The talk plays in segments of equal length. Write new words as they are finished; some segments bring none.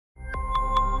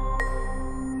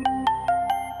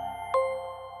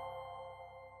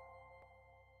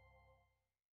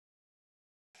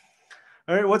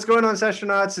All right, what's going on,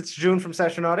 Saastronauts? It's June from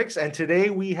Saastronautics, and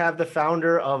today we have the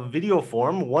founder of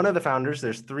VideoForm, one of the founders.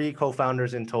 There's three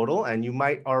co-founders in total, and you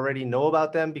might already know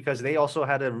about them because they also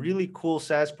had a really cool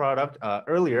SaaS product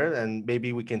earlier, and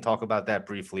maybe we can talk about that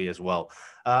briefly as well.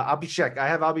 Abhishek, I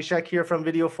have Abhishek here from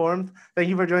VideoForm. Thank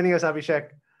you for joining us, Abhishek.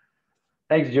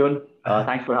 Thanks, June.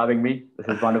 Thanks for having me. This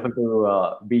is wonderful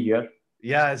to be here.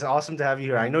 Yeah, it's awesome to have you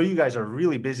here. I know you guys are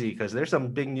really busy because there's some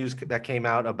big news that came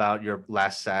out about your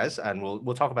last SaaS, and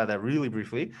we'll talk about that really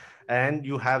briefly. And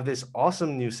you have this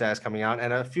awesome new SaaS coming out,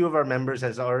 and a few of our members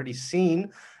has already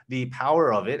seen the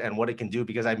power of it and what it can do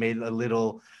because I made a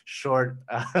little short,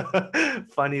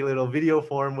 funny little video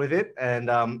form with it,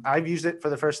 and I've used it for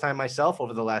the first time myself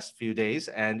over the last few days,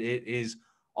 and it is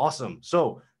awesome.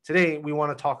 So today we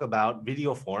want to talk about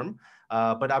video form.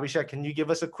 But Abhishek, can you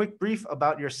give us a quick brief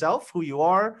about yourself, who you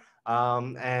are,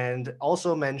 and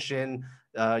also mention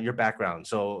your background?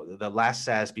 So the last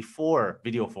SaaS before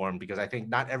VideoForm, because I think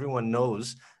not everyone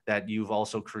knows that you've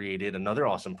also created another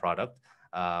awesome product.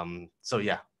 So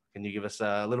yeah, can you give us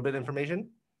a little bit of information?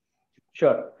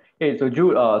 Sure. Hey, so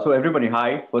June, so everybody,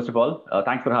 hi. First of all,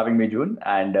 thanks for having me, June.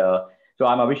 And so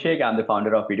I'm Abhishek. I'm the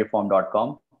founder of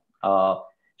VideoForm.com.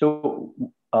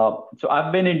 So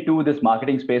I've been into this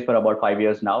marketing space for about 5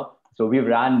 years now. So we've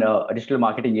ran a digital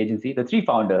marketing agency. The three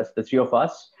founders, the three of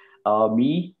us,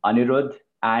 me, Anirudh,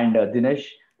 and Dinesh.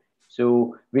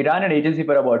 So we ran an agency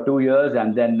for about 2 years,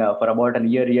 and then for about a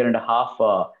year and a half,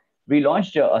 we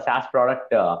launched a SaaS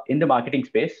product in the marketing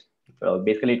space.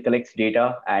 Basically, it collects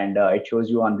data and it shows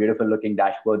you on beautiful looking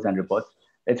dashboards and reports.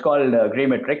 It's called Gray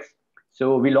Metrics.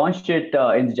 So we launched it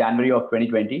in January of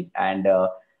 2020, and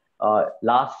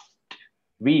last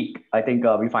week, I think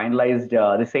we finalized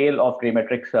the sale of Gray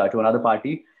Metrics to another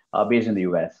party based in the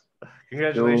US.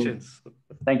 Congratulations. So,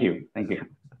 thank you.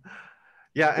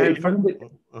 Yeah, So and it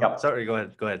wasn't yeah, sorry, go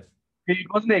ahead, go ahead. it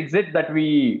wasn't the exit that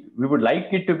we would like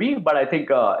it to be, but I think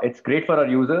it's great for our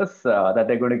users that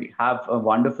they're going to have a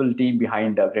wonderful team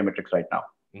behind Gray Metrics right now.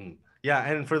 Mm. Yeah,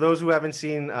 and for those who haven't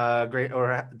seen Gray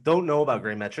or don't know about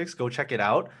Gray Metrics, go check it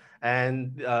out.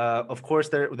 And of course,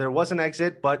 there was an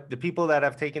exit, but the people that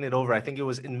have taken it over, I think it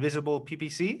was Invisible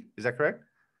PPC. Is that correct?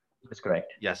 That's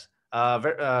correct. Yes.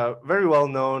 Very well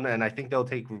known, and I think they'll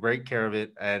take great care of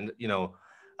it. And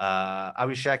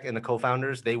Abhishek and the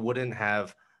co-founders, they wouldn't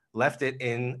have left it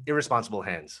in irresponsible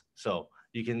hands. So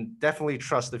you can definitely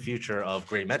trust the future of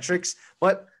Gray Metrics.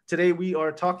 But today we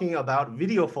are talking about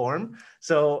video form.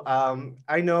 So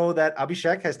I know that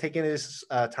Abhishek has taken his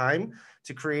time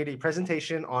to create a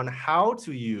presentation on how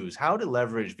to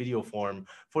leverage video form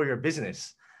for your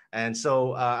business. And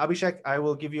so Abhishek, I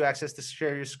will give you access to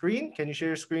share your screen. Can you share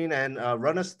your screen and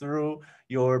run us through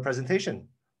your presentation?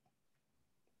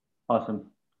 Awesome.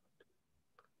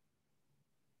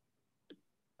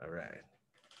 All right.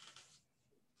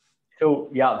 So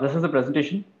yeah, this is the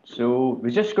presentation. So we're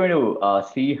just going to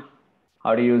see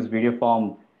how to use video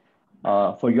form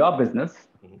for your business.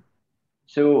 Mhm.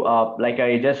 So like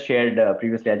I just shared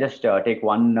previously, I just take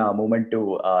one moment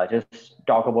to just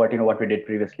talk about what we did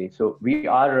previously. So we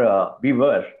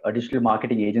were a digital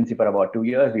marketing agency for about 2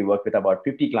 years. We worked with about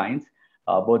 50 clients,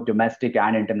 both domestic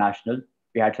and international.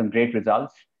 We had some great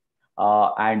results.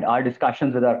 And our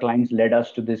discussions with our clients led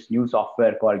us to this new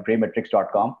software called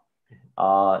graymetrics.com.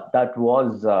 That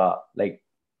was like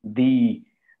the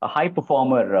a high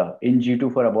performer in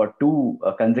G2 for about two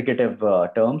consecutive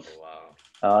terms,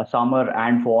 Oh, wow. summer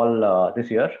and fall this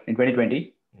year in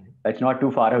 2020. Mhm. It's not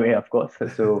too far away, of course.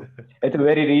 So it's a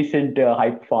very recent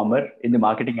high performer in the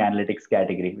marketing analytics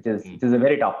category, which is a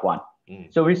very tough one.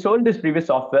 Mm. So we sold this previous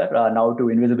software now to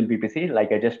Invisible PPC,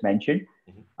 like I just mentioned.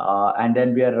 Mhm. And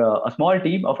then we are a small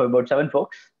team of about 7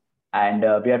 folks. And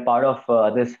we are part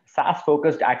of this SaaS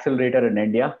focused accelerator in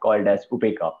India called as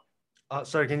Upeka.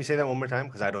 Sorry, can you say that one more time?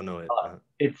 Because I don't know it.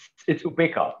 It's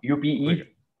Upeka, Upeka.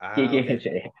 Ah, okay.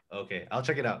 UPEKHA. Okay, I'll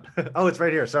check it out. Oh, it's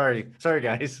right here. Sorry,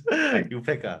 guys.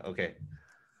 Upeka. Okay.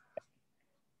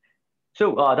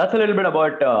 So that's a little bit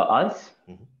about us.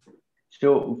 Mhm.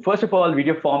 So first of all,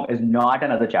 VideoForm is not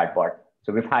another chatbot.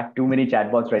 So we've had too many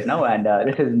chatbots right now, and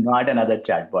this is not another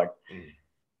chatbot. Mm.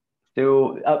 So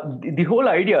the whole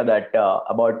idea that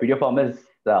about VideoForm is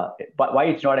why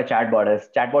it's not a chatbot is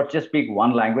chatbots just speak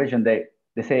one language and they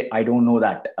say I don't know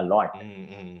that a lot.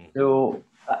 Mm. So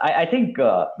I think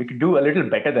we could do a little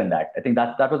better than that. I think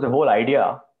that was the whole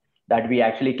idea that we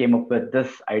actually came up with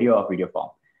this idea of VideoForm.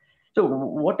 So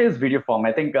what is VideoForm?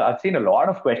 I think I've seen a lot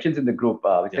of questions in the group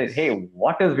which said, Yes. "Hey,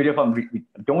 what is VideoForm? We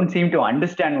don't seem to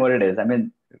understand what it is. I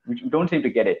mean, we don't seem to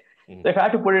get it." So if I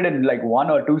had to put it in like one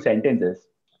or two sentences,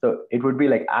 so it would be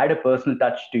like add a personal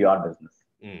touch to your business.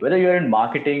 Mm. Whether you're in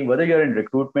marketing, whether you're in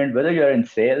recruitment, whether you're in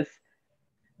sales,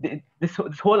 this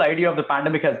whole idea of the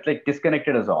pandemic has like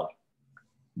disconnected us all.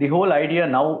 The whole idea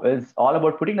now is all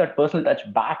about putting that personal touch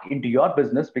back into your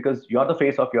business because you're the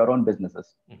face of your own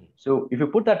businesses. Mhm. So if you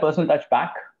put that personal touch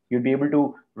back, you'll be able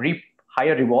to reap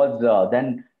higher rewards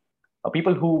than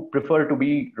people who prefer to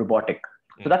be robotic.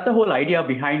 So Mm. that's the whole idea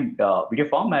behind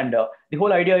VideoForm, and the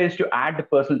whole idea is to add the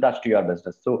personal touch to your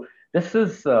business. So this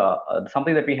is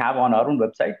something that we have on our own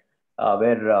website,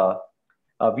 where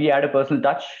we add a personal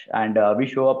touch and we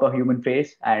show up a human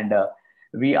face and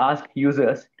we ask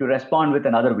users to respond with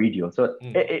another video. So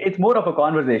Mm. it's more of a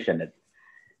conversation.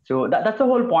 So that's the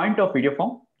whole point of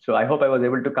VideoForm. So I hope I was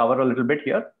able to cover a little bit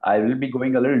here. I will be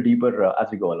going a little deeper as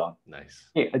we go along.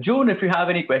 Nice. Hey, June, if you have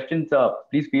any questions,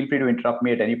 please feel free to interrupt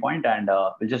me at any point and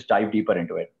we'll just dive deeper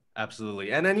into it.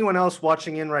 Absolutely. And anyone else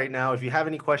watching in right now, if you have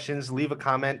any questions, leave a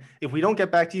comment. If we don't get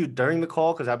back to you during the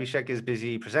call, because Abhishek is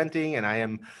busy presenting and I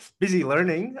am busy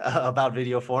learning about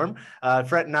video form,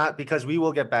 fret not, because we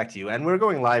will get back to you. And we're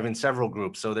going live in several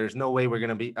groups, so there's no way we're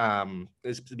going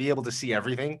to be able to see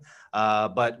everything,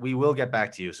 but we will get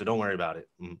back to you, so don't worry about it.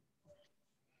 Mm.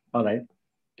 All right.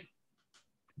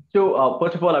 So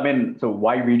first of all, I mean, so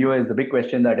why video is the big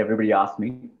question that everybody asks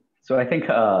me. So I think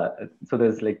so.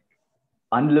 There's like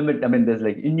unlimited. I mean, there's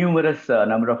like innumerous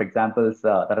number of examples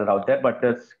that are out there, but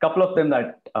there's a couple of them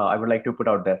that I would like to put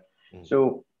out there. Mm.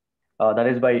 So that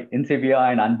is by Insevia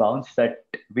and Unbounce. That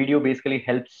video basically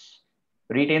helps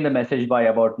retain the message by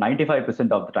about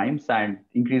 95% of the times and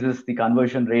increases the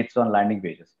conversion rates on landing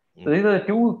pages. So Mm. these are the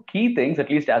two key things, at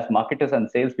least as marketers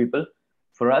and salespeople,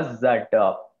 for us that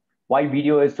why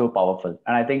video is so powerful.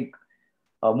 And I think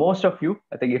most of you,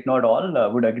 I think if not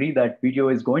all, would agree that video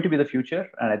is going to be the future,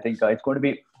 and I think it's going to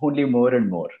be only more and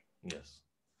more. Yes.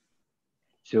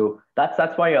 So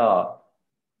that's why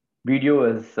video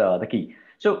is the key.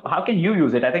 So how can you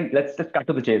use it? I think let's just cut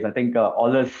to the chase. I think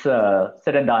all this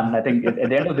said and done. I think at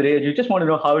the end of the day, you just want to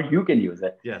know how you can use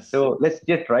it. Yes. So let's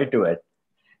get right to it.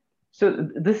 So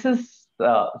this is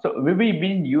so we've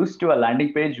been used to a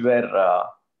landing page where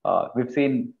we've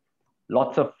seen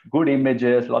lots of good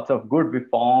images, lots of good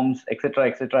forms,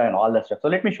 etc., and all that stuff. So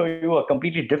let me show you a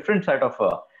completely different side of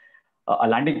a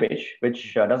landing page,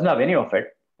 which doesn't have any of it.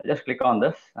 I just click on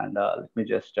this and let me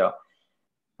just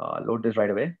load this right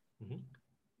away. Mhm.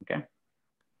 Okay,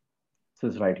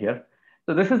 this is right here.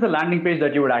 So this is the landing page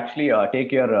that you would actually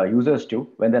take your users to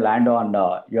when they land on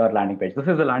your landing page. This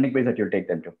is the landing page that you'll take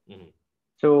them to. Mhm.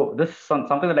 So this is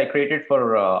something that I created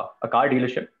for a car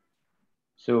dealership.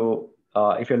 So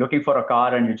if you're looking for a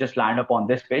car and you just land up on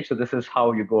this page, so this is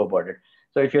how you go about it.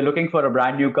 So if you're looking for a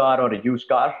brand new car or a used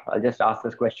car, I'll just ask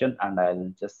this question and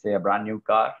I'll just say a brand new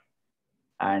car.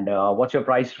 And what's your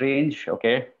price range?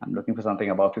 Okay, I'm looking for something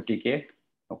above 50K.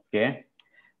 Okay.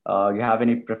 You have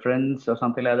any preference or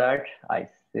something like that? I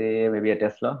say maybe a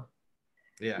Tesla.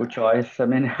 Yeah. Good choice. I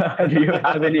mean, do you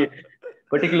have any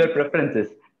particular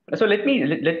preferences? So let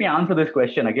me answer this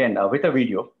question again with a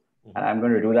video, and Mhm. I'm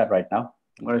going to do that right now.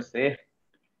 I'm going to Okay. say,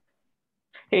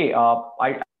 hey,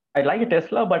 I like a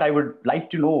Tesla, but I would like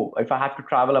to know if I have to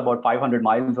travel about 500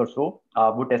 miles or so,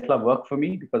 would Tesla work for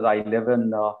me because I live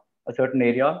in a certain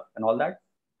area and all that.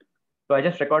 So I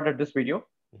just recorded this video,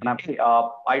 and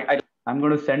Mhm. I'm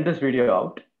going to send this video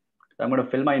out. So I'm going to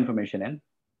fill my information in.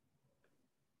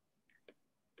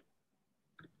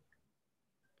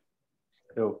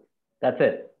 So that's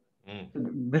it. Mm. So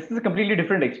this is a completely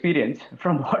different experience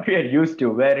from what we are used to,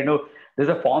 where there's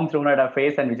a form thrown at our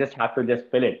face and we just have to just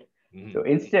fill it. So Mhm.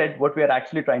 instead, what we are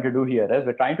actually trying to do here is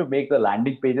we're trying to make the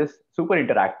landing pages super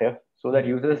interactive so that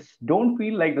Mhm. users don't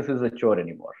feel like this is a chore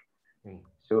anymore. Mm.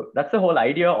 So that's the whole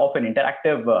idea of an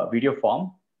interactive video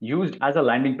form used as a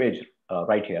landing page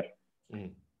right here.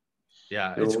 Mm.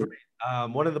 Yeah, it's great. So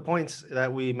One of the points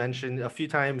that we mentioned a few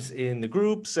times in the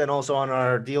groups and also on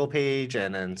our deal page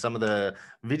and then some of the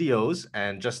videos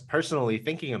and just personally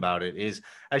thinking about it is,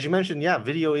 as you mentioned, yeah,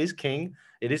 video is king.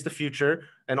 It is the future.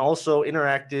 And also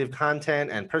interactive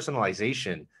content and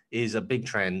personalization is a big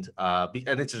trend.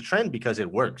 And it's a trend because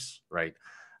it works, right?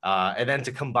 And then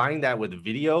to combine that with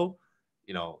video,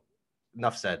 you know,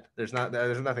 enough said. There's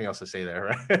nothing else to say there,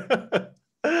 right?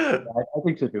 I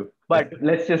think so too. But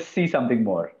let's just see something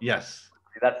more. Yes.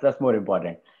 That's more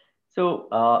important. So,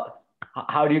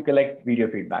 how do you collect video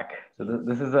feedback? So Mm.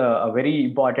 this is a very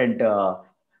important.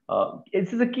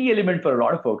 This is a key element for a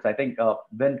lot of folks. I think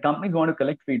when companies want to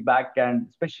collect feedback, and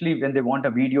especially when they want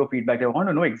a video feedback, they want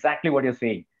to know exactly what you're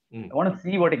saying. Mm. They want to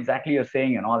see what exactly you're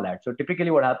saying and all that. So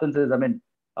typically, what happens is, I mean,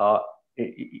 uh,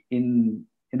 in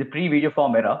the pre-video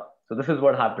form era, so this is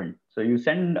what happened. So you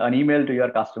send an email to your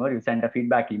customer, you send a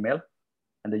feedback email,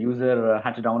 and the user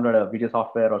had to download a video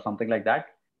software or something like that,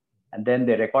 and then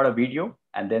they record a video,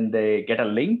 and then they get a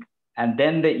link, and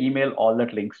then they email all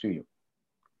that links to you.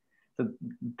 So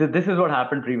this is what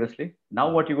happened previously.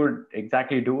 Now what you would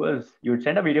exactly do is you would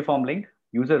send a video form link,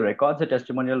 user records a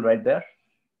testimonial right there,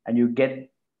 and you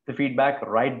get the feedback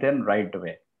right then, right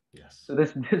away. Yes. So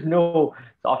there's no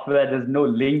software, there's no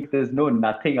link, there's no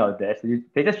nothing out there. So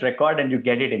they just record and you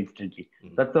get it instantly.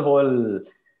 That's the whole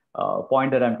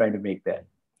point that I'm trying to make there.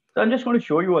 So I'm just going to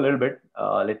show you a little bit.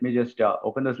 Let me just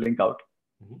open this link out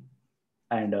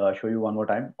and show you one more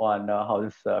time on how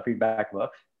this feedback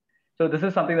works. So this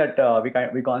is something that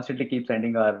we constantly keep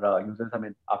sending our users. I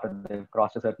mean, after they've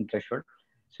crossed a certain threshold.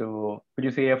 So could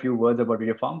you say a few words about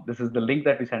VideoForm? This is the link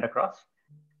that we sent across,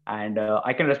 and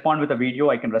I can respond with a video,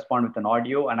 I can respond with an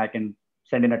audio, and I can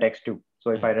send in a text too.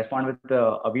 So if I respond with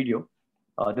a video,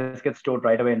 this gets stored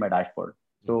right away in my dashboard.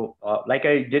 So like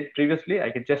I did previously,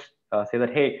 I could just say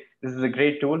that, hey, this is a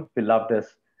great tool. We love this.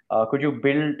 Could you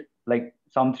build like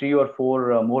some 3 or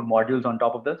 4 more modules on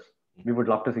top of this? We would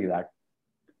love to see that.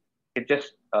 It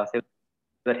just say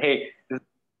that, hey, this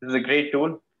is a great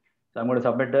tool. So I'm going to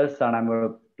submit this and I'm going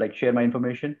to like share my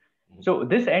information. So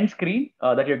this end screen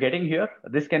that you're getting here,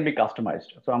 this can be customized.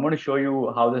 So I'm going to show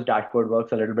you how this dashboard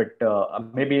works a little bit,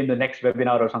 maybe in the next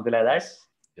webinar or something like that.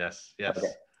 Yes. Yes. Okay.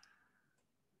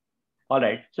 All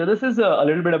right. So this is a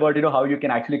little bit about how you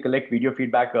can actually collect video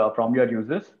feedback from your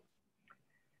users.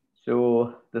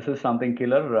 So this is something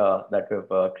killer that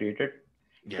we've created.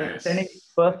 Yes. So sending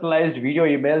personalized video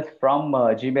emails from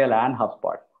Gmail and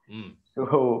HubSpot.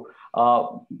 So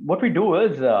what we do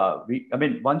is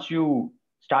once you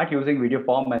start using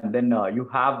VideoForm and then you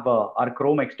have our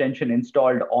Chrome extension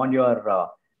installed on your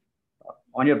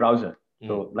browser.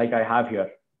 So like I have here,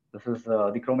 this is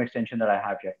the Chrome extension that I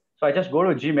have here. So I just go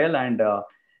to Gmail and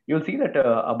you'll see that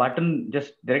a button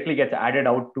just directly gets added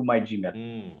out to my Gmail.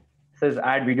 It says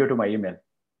add video to my email.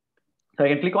 So I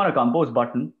can click on a compose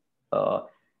button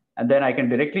and then I can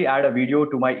directly add a video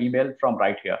to my email from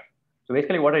right here. So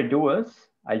basically what I do is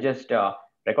I just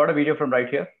record a video from right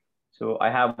here. So I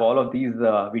have all of these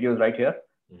videos right here.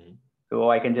 So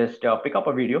I can just pick up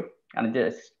a video and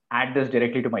just add this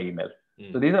directly to my email.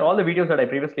 So these are all the videos that I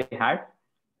previously had.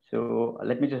 So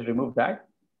let me just remove that.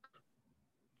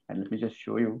 And let me just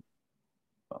show you.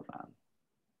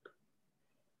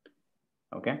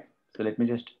 Okay. So let me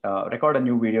just record a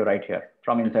new video right here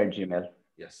from inside Gmail.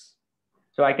 Yes.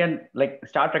 So I can like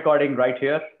start recording right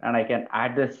here and I can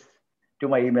add this to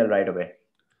my email right away.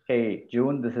 Hey,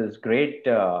 June, this is great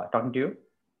talking to you.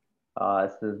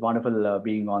 This is wonderful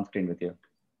being on screen with you.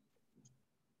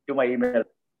 To my email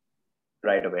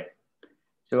right away.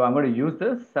 So I'm going to use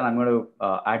this and I'm going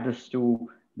to add this to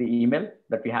the email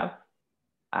that we have.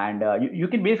 And you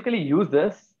can basically use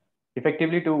this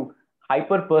effectively to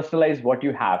hyper personalize what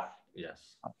you have.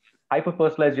 Yes. Hyper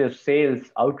personalize your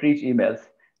sales outreach emails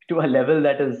to a level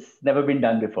that has never been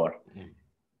done before.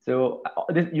 So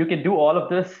you can do all of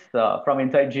this from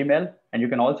inside Gmail, and you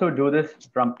can also do this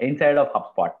from inside of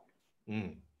HubSpot.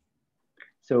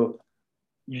 So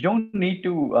you don't need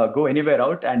to go anywhere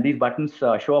out, and these buttons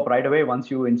show up right away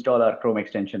once you install our Chrome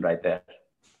extension right there.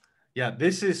 Yeah,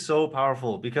 this is so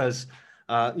powerful because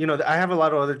I have a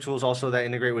lot of other tools also that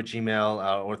integrate with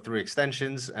Gmail or through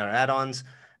extensions or add-ons.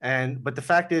 But the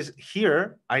fact is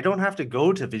here, I don't have to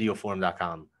go to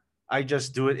videoform.com. I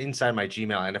just do it inside my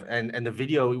Gmail and the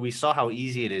video, we saw how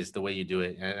easy it is the way you do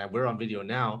it. And we're on video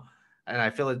now and I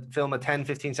film a 10,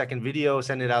 15 second video,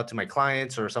 send it out to my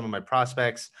clients or some of my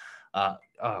prospects.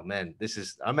 Oh man,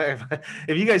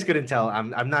 if you guys couldn't tell,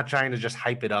 I'm not trying to just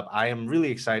hype it up. I am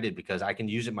really excited because I can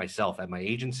use it myself at my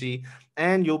agency,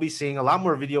 and you'll be seeing a lot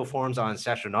more video forms on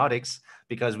Saastronautics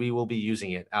because we will be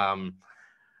using it.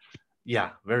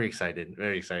 Yeah, very excited,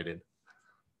 very excited.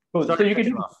 Cool. So you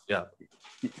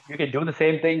can do the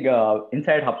same thing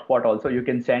inside HubSpot also. You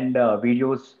can send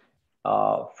videos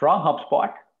from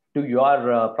HubSpot to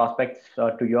your prospects,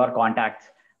 to your contacts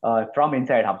from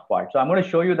inside HubSpot. So I'm going to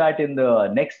show you that in the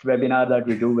next webinar that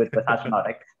we do with the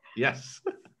Saastronautics. Yes.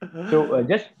 So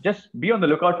just be on the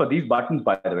lookout for these buttons,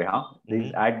 by the way, huh?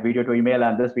 These add video to email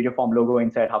and this video form logo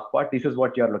inside HubSpot. This is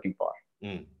what you're looking for.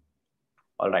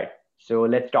 All right. So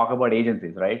let's talk about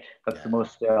agencies, right? That's the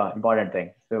most important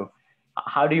thing. So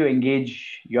how do you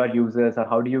engage your users, or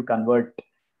how do you convert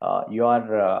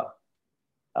your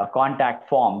contact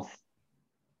forms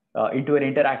into an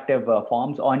interactive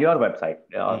forms on your website?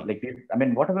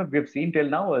 Whatever we've seen till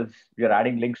now is we are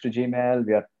adding links to Gmail,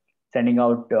 we are sending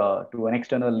out to an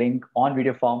external link on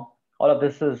VideoForm. All of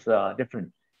this is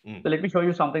different. So let me show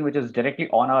you something which is directly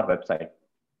on our website.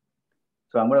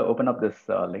 So I'm going to open up this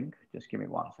link. Just give me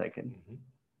 1 second. Mm-hmm.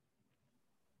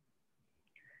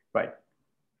 Right.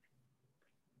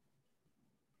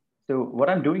 So what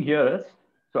I'm doing here is,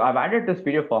 so I've added this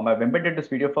video form. I've embedded this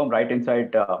video form right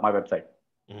inside my website.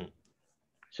 Mm-hmm.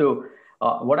 So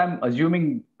what I'm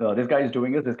assuming this guy is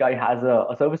doing is this guy has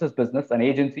a services business, an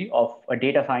agency of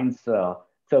data science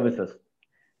services.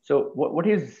 So what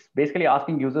he's basically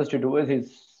asking users to do is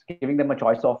he's giving them a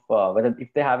choice of whether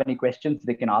if they have any questions,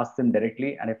 they can ask them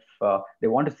directly. And if they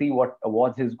want to see what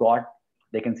awards he's got,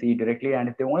 they can see directly. And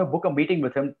if they want to book a meeting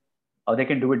with him, they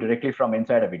can do it directly from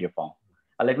inside a video form.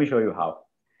 Let me show you how.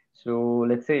 So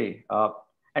let's say,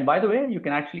 and by the way, you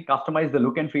can actually customize the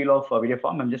look and feel of a video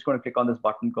form. I'm just going to click on this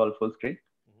button called full screen.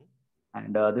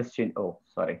 And this change, oh,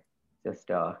 sorry, just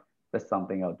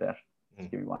something out there. Just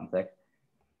give me 1 sec.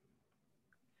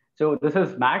 So this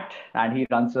is Matt, and he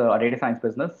runs a data science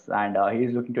business, and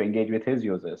he's looking to engage with his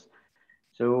users.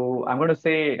 So I'm going to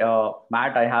say,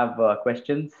 Matt, I have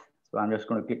questions. So I'm just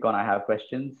going to click on I have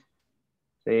questions.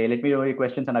 Say, let me know your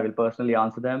questions, and I will personally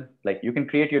answer them. Like you can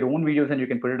create your own videos and you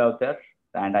can put it out there,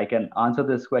 and I can answer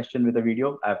this question with a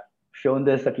video. I've shown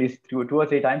this at least two or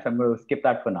three times. I'm going to skip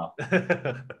that for now.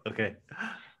 Okay.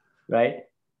 Right.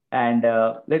 And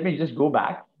let me just go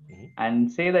back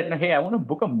and say that, hey, I want to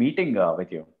book a meeting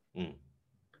with you.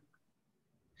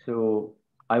 So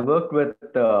I work with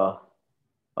data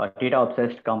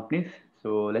obsessed companies.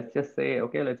 So let's just say,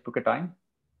 okay, let's book a time.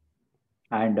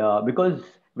 And because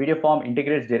VideoForm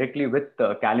integrates directly with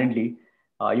Calendly,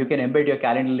 you can embed your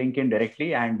Calendly link in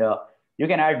directly, and you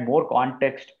can add more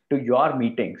context to your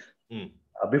meetings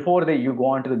before you go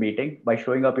on to the meeting by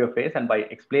showing up your face and by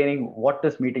explaining what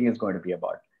this meeting is going to be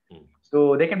about.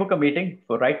 So they can book a meeting.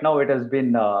 For right now, it has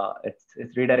been it's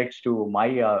redirects to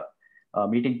my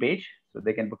meeting page, so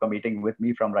they can book a meeting with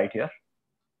me from right here.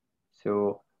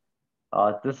 So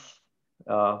this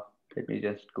let me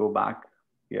just go back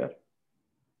here.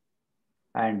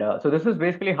 And so this is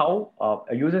basically how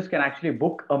users can actually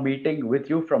book a meeting with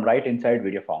you from right inside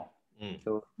VideoForm.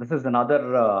 So this is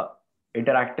another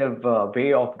interactive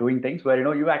way of doing things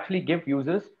where you actually give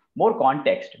users more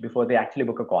context before they actually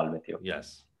book a call with you.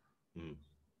 Yes.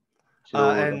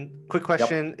 So and quick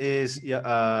question is,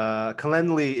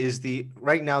 Calendly is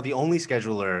right now the only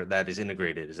scheduler that is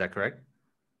integrated. Is that correct?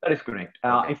 That is correct.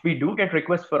 Okay. If we do get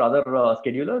requests for other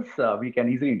schedulers, we can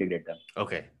easily integrate them.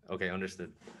 Okay. Okay.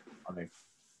 Understood. All right.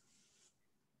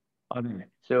 All right.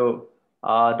 So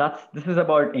this is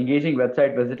about engaging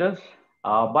website visitors,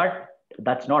 but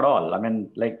that's not all. I mean,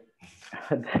 like,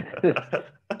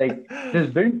 like this is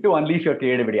built to unleash your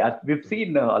creativity. As we've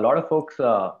seen a lot of folks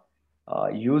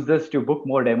use this to book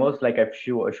more demos, like I've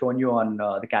shown you on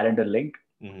the calendar link,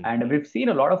 and we've seen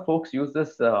a lot of folks use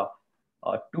this to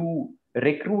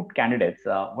recruit candidates.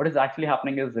 What is actually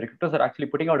happening is recruiters are actually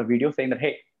putting out a video saying that,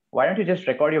 hey, why don't you just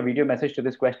record your video message to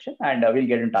this question and we'll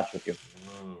get in touch with you.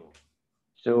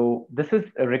 So this is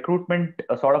a recruitment,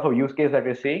 a sort of a use case that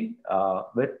we're seeing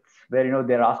with where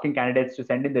they're asking candidates to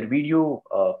send in their video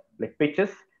like pitches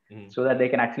so that they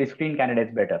can actually screen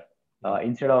candidates better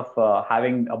instead of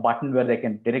having a button where they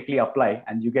can directly apply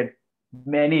and you get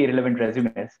many relevant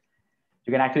resumes.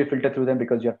 You can actually filter through them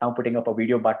because you're now putting up a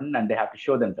video button and they have to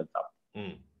show themselves up.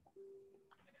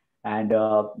 And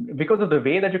because of the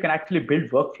way that you can actually build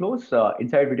workflows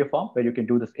inside VideoForm, where you can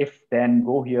do this if, then,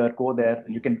 go here, go there,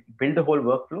 you can build the whole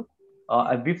workflow.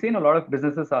 We've seen a lot of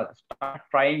businesses start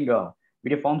trying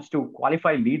VideoForms to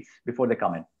qualify leads before they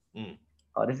come in.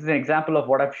 This is an example of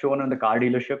what I've shown in the car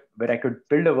dealership, where I could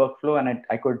build a workflow and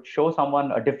I could show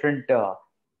someone a different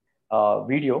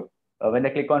video when they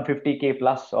click on 50K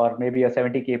plus or maybe a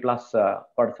 70K plus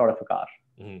for sort of a car.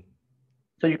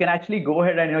 So you can actually go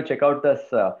ahead and check out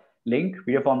this link,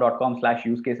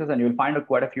 videoform.com/use cases, and you'll find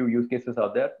quite a few use cases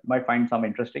out there. You might find some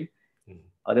interesting.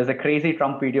 There's a crazy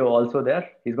Trump video also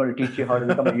there. He's going to teach you how to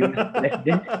become a US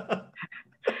president.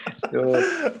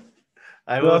 So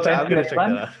I'm going to check that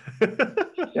out.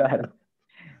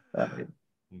 Sure.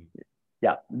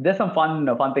 Yeah, there's some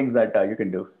fun things that you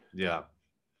can do. Yeah.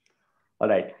 All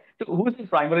right. So who's this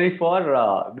primarily for?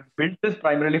 We built this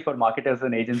primarily for marketers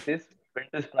and agencies. We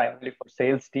built this primarily for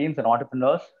sales teams and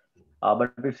entrepreneurs.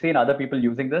 But we've seen other people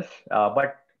using this.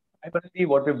 But primarily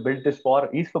what we've built this for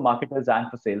is for marketers and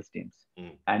for sales teams.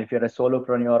 And if you're a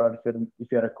solopreneur or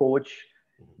if you're a coach,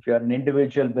 if you're an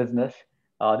individual business,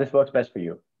 this works best for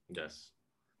you. Yes.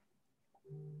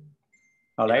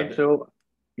 All right. So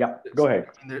yeah, go ahead.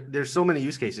 There's so many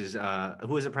use cases.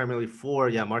 Who is it primarily for?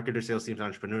 Yeah, marketers, sales teams,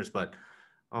 entrepreneurs. But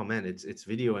oh man, it's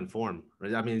video and form.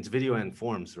 I mean, it's video and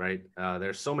forms, right?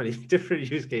 There's so many different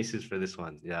use cases for this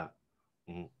one. Yeah.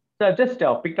 So I've just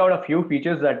picked out a few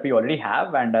features that we already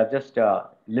have, and I've just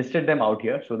listed them out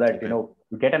here so that Okay.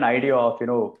 you get an idea of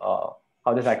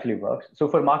how this actually works. So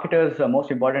for marketers, the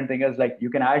most important thing is like you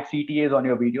can add CTAs on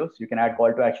your videos. You can add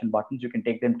call to action buttons. You can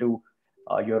take them to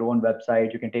your own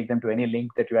website. You can take them to any link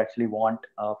that you actually want.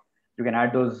 You can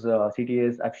add those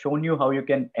CTAs. I've shown you how you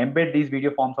can embed these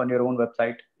video forms on your own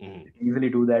website. Mhm. You can easily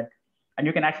do that, and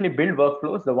you can actually build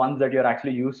workflows, the ones that you're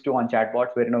actually used to on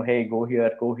chatbots, where hey, go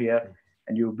here,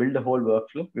 and you build the whole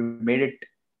workflow. We made it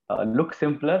look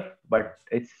simpler, but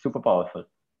it's super powerful.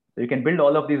 So you can build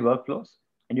all of these workflows,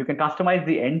 and you can customize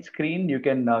the end screen. You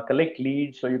can collect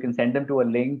leads, so you can send them to a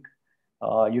link.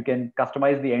 You can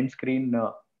customize the end screen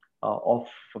of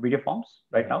video forms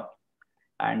right Mhm. now.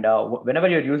 And whenever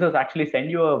your users actually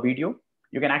send you a video,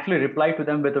 you can actually reply to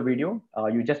them with a video.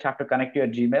 You just have to connect your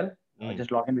Gmail, Mm.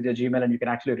 just log in with your Gmail, and you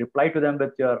can actually reply to them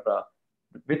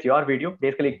with your video.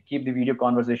 Basically, keep the video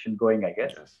conversation going, I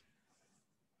guess. Yes.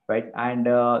 Right? And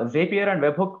Zapier and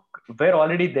Webhook were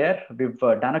already there. We've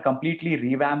done a completely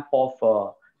revamp of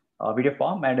video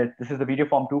form, and this is the video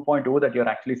form 2.0 that you're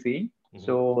actually seeing. Mhm.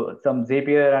 So some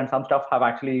Zapier and some stuff have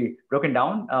actually broken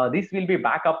down. These will be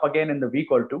back up again in the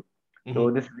week or two. So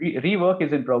Mhm. this rework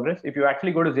is in progress. If you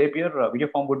actually go to Zapier, video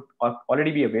form would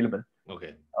already be available.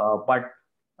 Okay. But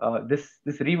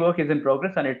this rework is in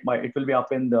progress, and it will be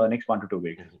up in the next 1 to 2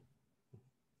 weeks. Mhm.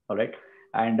 All right.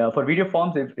 And for video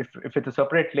forms, if it's a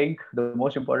separate link, the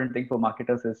most important thing for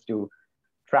marketers is to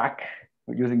track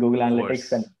using Google Of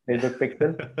Analytics and course. Yeah. Facebook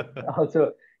Pixel.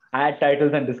 Also, add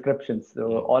titles and descriptions. So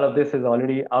Mm. all of this is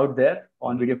already out there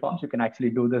on Mhm. video forms. You can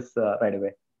actually do this right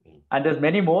away. Mm. And there's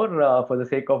many more for the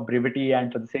sake of brevity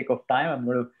and for the sake of time. I'm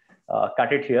going to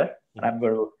cut it here, and Mhm. I'm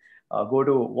going to go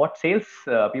to what sales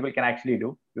people can actually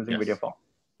do using video Yes. form.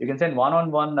 You can send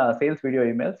one-on-one sales video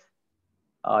emails.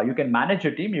 You can manage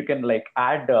your team. You can like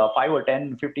add 5 or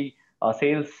 10, 50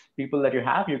 sales people that you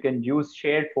have. You can use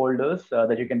shared folders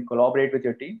that you can collaborate with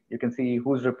your team. You can see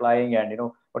who's replying, and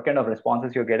what kind of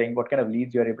responses you're getting, what kind of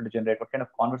leads you're able to generate, what kind of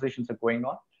conversations are going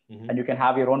on. And Mhm. you can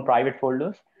have your own private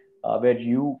folders where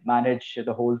you manage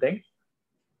the whole thing.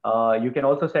 You can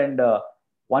also send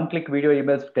one-click video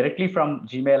emails directly from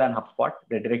Gmail and HubSpot.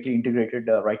 They're directly integrated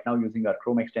right now using our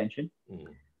Chrome extension.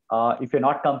 Mm. If you're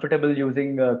not comfortable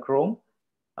using Chrome,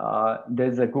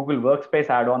 there's a Google Workspace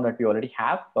add-on that we already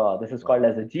have. This is called Wow.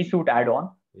 as a G Suite add-on,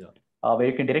 Yeah. where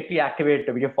you can directly activate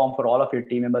a video form for all of your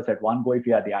team members at one go if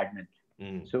you are the admin.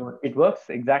 Mm. So it works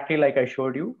exactly like I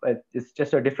showed you. It's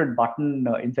just a different button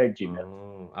inside Gmail.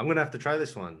 Oh, I'm gonna have to try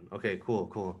this one. Okay, cool,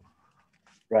 cool.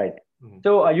 Right. Mhm.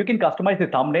 So you can customize the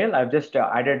thumbnail. I've just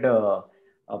added uh,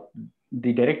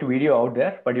 the direct video out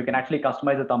there, but you can actually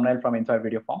customize the thumbnail from inside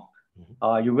video form.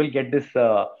 Mhm. You will get this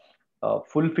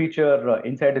full feature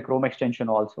inside the Chrome extension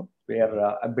also. Where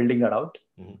Mhm. I'm building that out.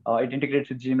 Mhm. It integrates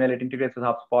with Gmail. It integrates with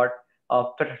HubSpot.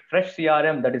 Fresh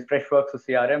CRM, that is Freshworks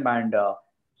CRM, and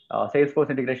Salesforce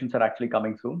integrations are actually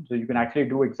coming soon. So you can Mm. actually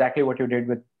do exactly what you did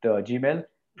with Gmail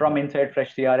from Mhm. inside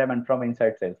Fresh CRM and from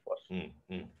inside Salesforce. Mm.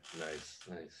 Mm. Nice,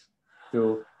 nice.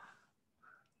 So,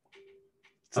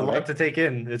 It's a all lot right. to take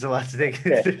in. It's a lot to take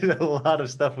in. Okay. There's a lot of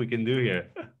stuff we can do here.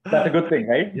 That's a good thing,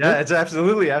 right? Yeah, it's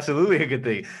absolutely, absolutely a good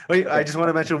thing. Wait, I Okay. just want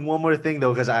to mention one more thing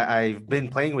though, because I've been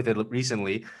playing with it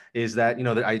recently. Is that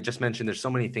I just mentioned there's so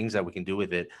many things that we can do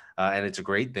with it, and it's a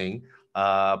great thing.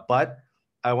 But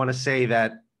I want to say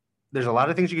that there's a lot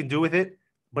of things you can do with it,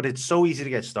 but it's so easy to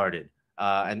get started.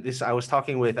 And this, I was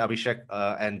talking with Abhishek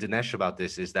and Dinesh about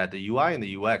this. Is that the UI and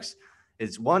the UX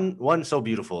is one so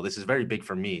beautiful. This is very big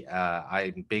for me.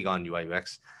 I'm big on UI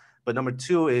UX, but number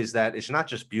two is that it's not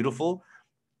just beautiful,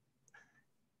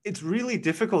 it's really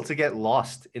difficult to get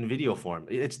lost in video form.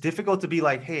 It's difficult to be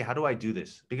like, hey, how do I do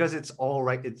this? Because it's all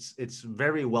right. It's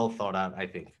very well thought out, I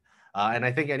think. And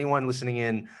I think anyone listening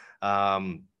in,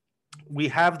 um, we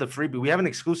have the freebie. We have an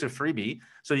exclusive freebie,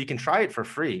 so you can try it for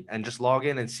free and just log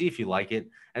in and see if you like it.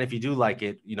 And if you do like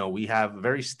it, we have a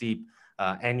very steep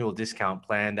annual discount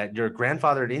plan that you're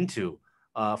grandfathered into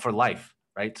for life,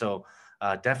 right? So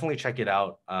definitely check it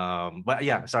out. But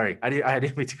yeah, sorry, I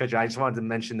didn't mean to cut you. I just wanted to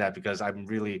mention that because I'm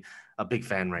really a big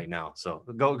fan right now. So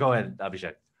go ahead,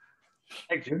 Abhishek.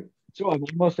 Thanks, Jim. So I'm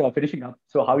almost finishing up.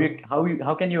 So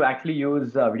how can you actually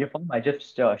use video form? I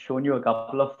just shown you a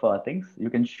couple of things. You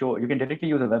can directly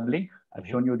use a web link. I've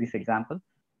shown Mm-hmm. you this example.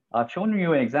 I've shown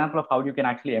you an example of how you can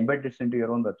actually embed this into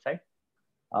your own website.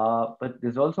 But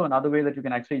there's also another way that you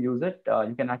can actually use it.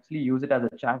 You can actually use it as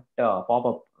a chat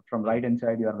pop-up from right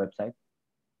inside your website.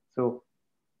 So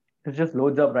it just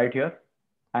loads up right here,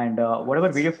 and whatever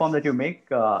video form that you make,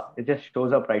 it just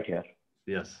shows up right here.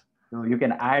 Yes. So you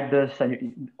can add this,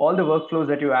 and all the workflows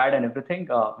that you add and everything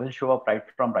will show up right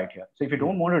from right here. So if you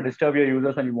don't want to disturb your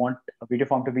users and you want a video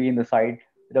form to be in the side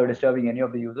without disturbing any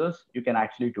of the users, you can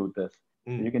actually do this.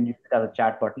 So you Mm. can use it as a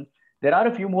chat button. There are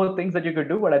a few more things that you could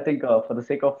do, but I think for the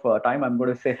sake of time, I'm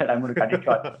going to say that I'm going to cut it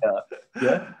short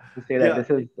here to say that Yeah. this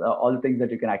is all the things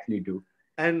that you can actually do.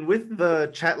 And with the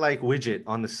chat like widget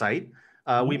on the site,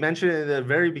 we Mhm. mentioned in the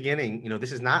very beginning,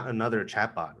 this is not another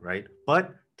chatbot, right?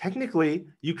 But technically,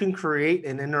 you can create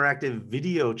an interactive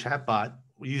video chatbot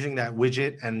using that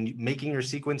widget and making your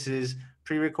sequences,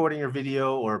 pre-recording your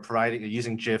video, or providing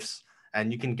using GIFs,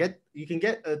 and you can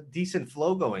get a decent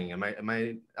flow going.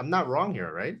 I'm not wrong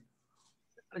here, right?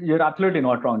 You're absolutely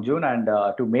not wrong, June. And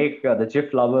to make the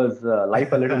GIF lovers'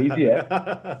 life a little easier,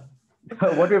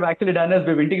 what we've actually done is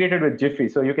we've integrated with Jiffy.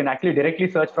 So you can actually directly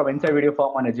search from inside video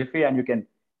form on a Jiffy and you can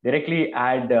directly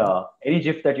add any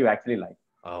GIF that you actually like.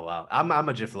 Oh wow, I'm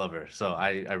a GIF lover, so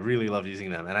I really love using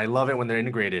them, and I love it when they're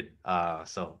integrated.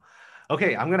 So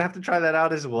okay, I'm gonna have to try that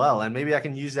out as well, and maybe I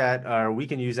can use that, or we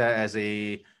can use that as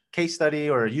a case study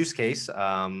or a use case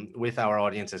with our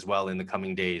audience as well in the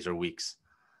coming days or weeks.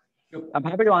 Yep. I'm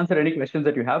happy to answer any questions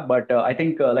that you have, but I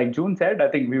think, like June said, I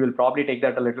think we will probably take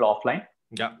that a little offline.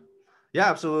 Yeah,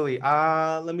 yeah, absolutely.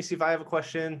 Let me see if I have a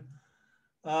question.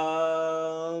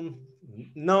 Um,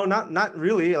 no, not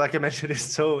really. Like I mentioned, it's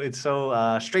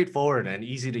so straightforward and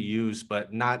easy to use,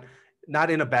 but not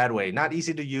in a bad way. Not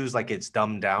easy to use like it's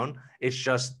dumbed down. It's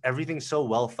just everything's so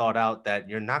well thought out that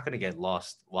you're not going to get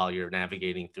lost while you're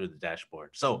navigating through the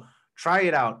dashboard. So try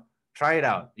it out. Try it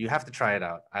out. You have to try it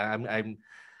out.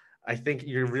 I think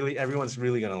everyone's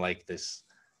really going to like this.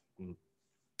 Mm.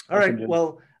 All Awesome, right. June.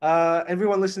 Well,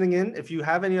 everyone listening in, if you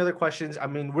have any other questions, I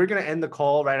mean, we're going to end the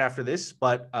call right after this,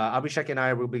 but Abhishek and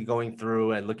I will be going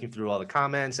through and looking through all the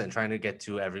comments and trying to get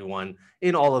to everyone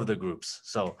in all of the groups.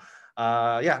 So,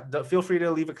 yeah, feel free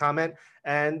to leave a comment.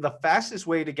 And the fastest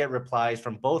way to get replies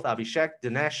from both Abhishek,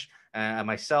 Dinesh,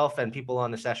 myself, and people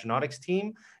on the Saastronautics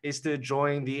team is to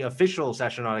join the official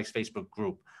Saastronautics Facebook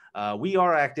group. We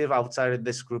are active outside of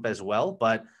this group as well,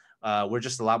 but we're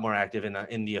just a lot more active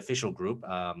in the official group.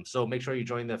 So make sure you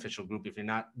join the official group if you're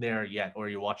not there yet or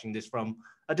you're watching this from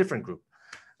a different group.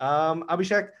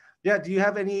 Abhishek, yeah, do you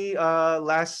have any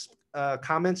last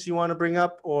comments you want to bring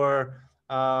up? Or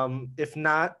if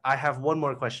not, I have one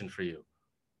more question for you.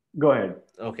 Go ahead.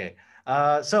 Okay.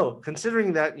 So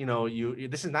considering that you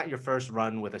this is not your first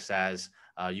run with a SaaS,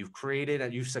 you've created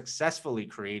and you've successfully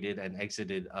created and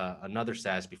exited another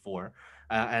SaaS before,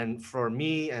 and for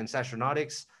me and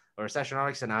Saastronautics or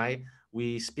Saastronautics and I,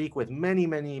 we speak with many,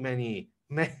 many, many,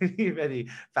 many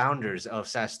founders of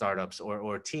SaaS startups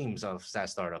or teams of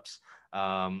SaaS startups,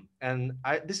 and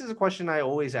this is a question I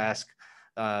always ask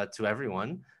to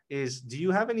everyone is do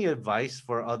you have any advice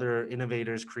for other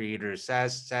innovators, creators,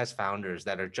 SaaS founders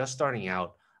that are just starting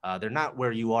out? They're not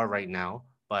where you are right now,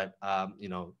 but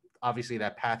obviously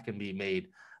that path can be made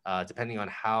depending on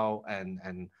how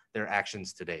and their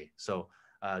actions today. So,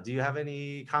 do you have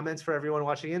any comments for everyone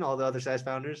watching in, all the other SaaS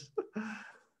founders?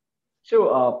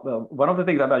 So one of the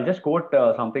things I'll just quote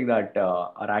something that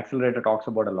our accelerator talks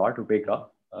about a lot, Upeka.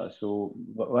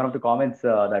 One of the comments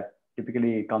that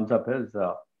typically comes up is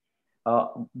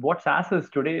what SaaS is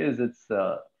today is it's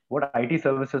what IT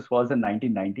services was in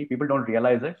 1990. People don't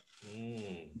realize it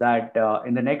Mm, that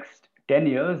in the next 10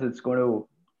 years it's going to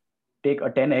take a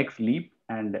 10x leap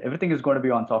and everything is going to be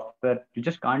on software. You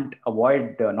just can't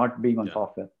avoid not being on yeah.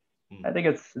 software. I Mm, think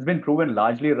it's been proven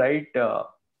largely right.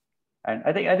 And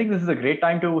I think this is a great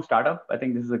time to start up. I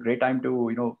think this is a great time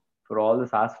to for all the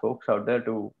SaaS folks out there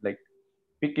to like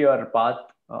pick your path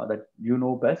that you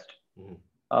know best. mm.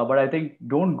 But I think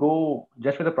don't go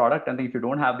just with the product. I think if you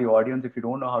don't have the audience, if you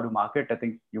don't know how to market, I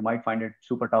think you might find it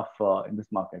super tough in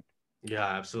this market. Yeah,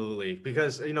 absolutely.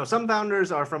 Because some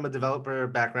founders are from a developer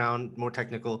background, more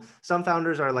technical. Some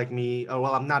founders are like me. Oh,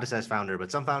 well, I'm not a SaaS founder, but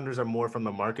some founders are more from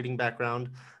a marketing background.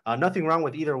 Nothing wrong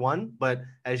with either one, but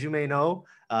as you may know,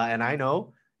 and I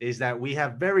know, is that we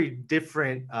have very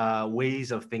different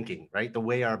ways of thinking, right? The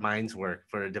way our minds work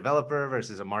for a developer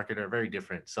versus a marketer, very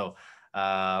different. So,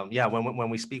 yeah, when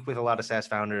we speak with a lot of SaaS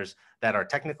founders that are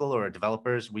technical or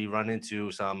developers, we run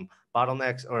into some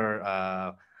bottlenecks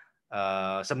or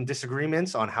some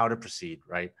disagreements on how to proceed,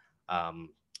 right? Um,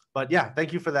 but yeah,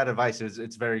 thank you for that advice.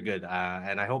 It's very good.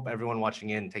 And I hope everyone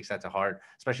watching in takes that to heart,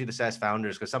 especially the SaaS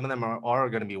founders, because some of them are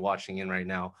going to be watching in right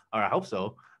now, or I hope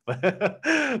so.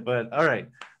 But all right.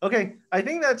 Okay. I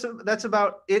think that's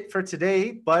about it for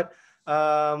today. But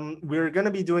we're going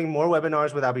to be doing more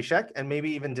webinars with Abhishek and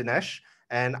maybe even Dinesh.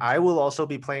 And I will also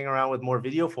be playing around with more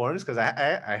video forms because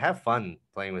I have fun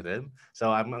playing with it. So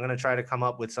I'm going to try to come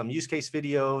up with some use case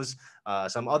videos,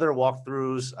 some other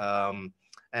walkthroughs,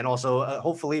 and also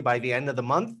hopefully by the end of the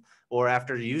month or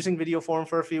after using VideoForm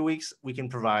for a few weeks, we can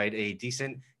provide a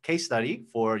decent case study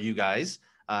for you guys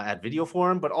at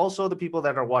VideoForm, but also the people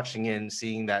that are watching in,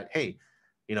 seeing that, hey,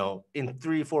 in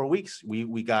 3 4 weeks,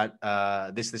 we got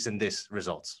this, and this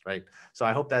results, right? So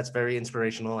I hope that's very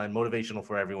inspirational and motivational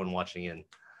for everyone watching in.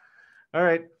 All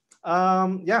right.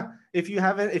 Yeah. If you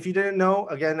didn't know,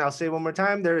 again, I'll say one more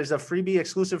time, there is a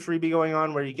exclusive freebie going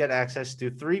on where you get access to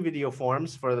 3 video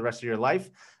forms for the rest of your life.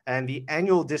 And the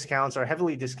annual discounts are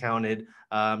heavily discounted.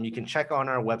 You can check on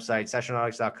our website,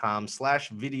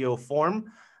 saastronautics.com/video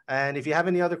form. And if you have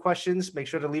any other questions, make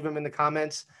sure to leave them in the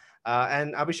comments.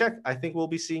 And Abhishek, I think we'll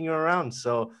be seeing you around.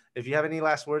 So if you have any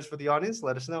last words for the audience,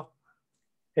 let us know.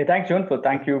 Hey, thanks, John.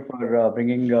 Thank you for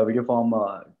bringing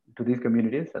VideoForm to these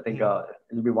communities. I think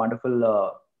it'll be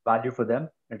wonderful value for them.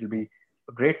 It'll be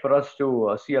great for us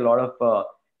to see a lot of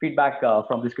feedback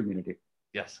from this community.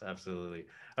 Yes, absolutely.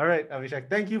 All right, Abhishek,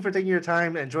 thank you for taking your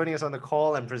time and joining us on the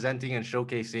call and presenting and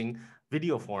showcasing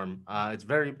video form. It's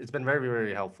been very,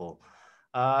 very helpful.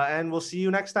 And we'll see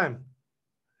you next time.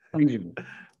 Thanks, John.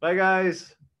 Bye,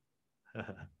 guys.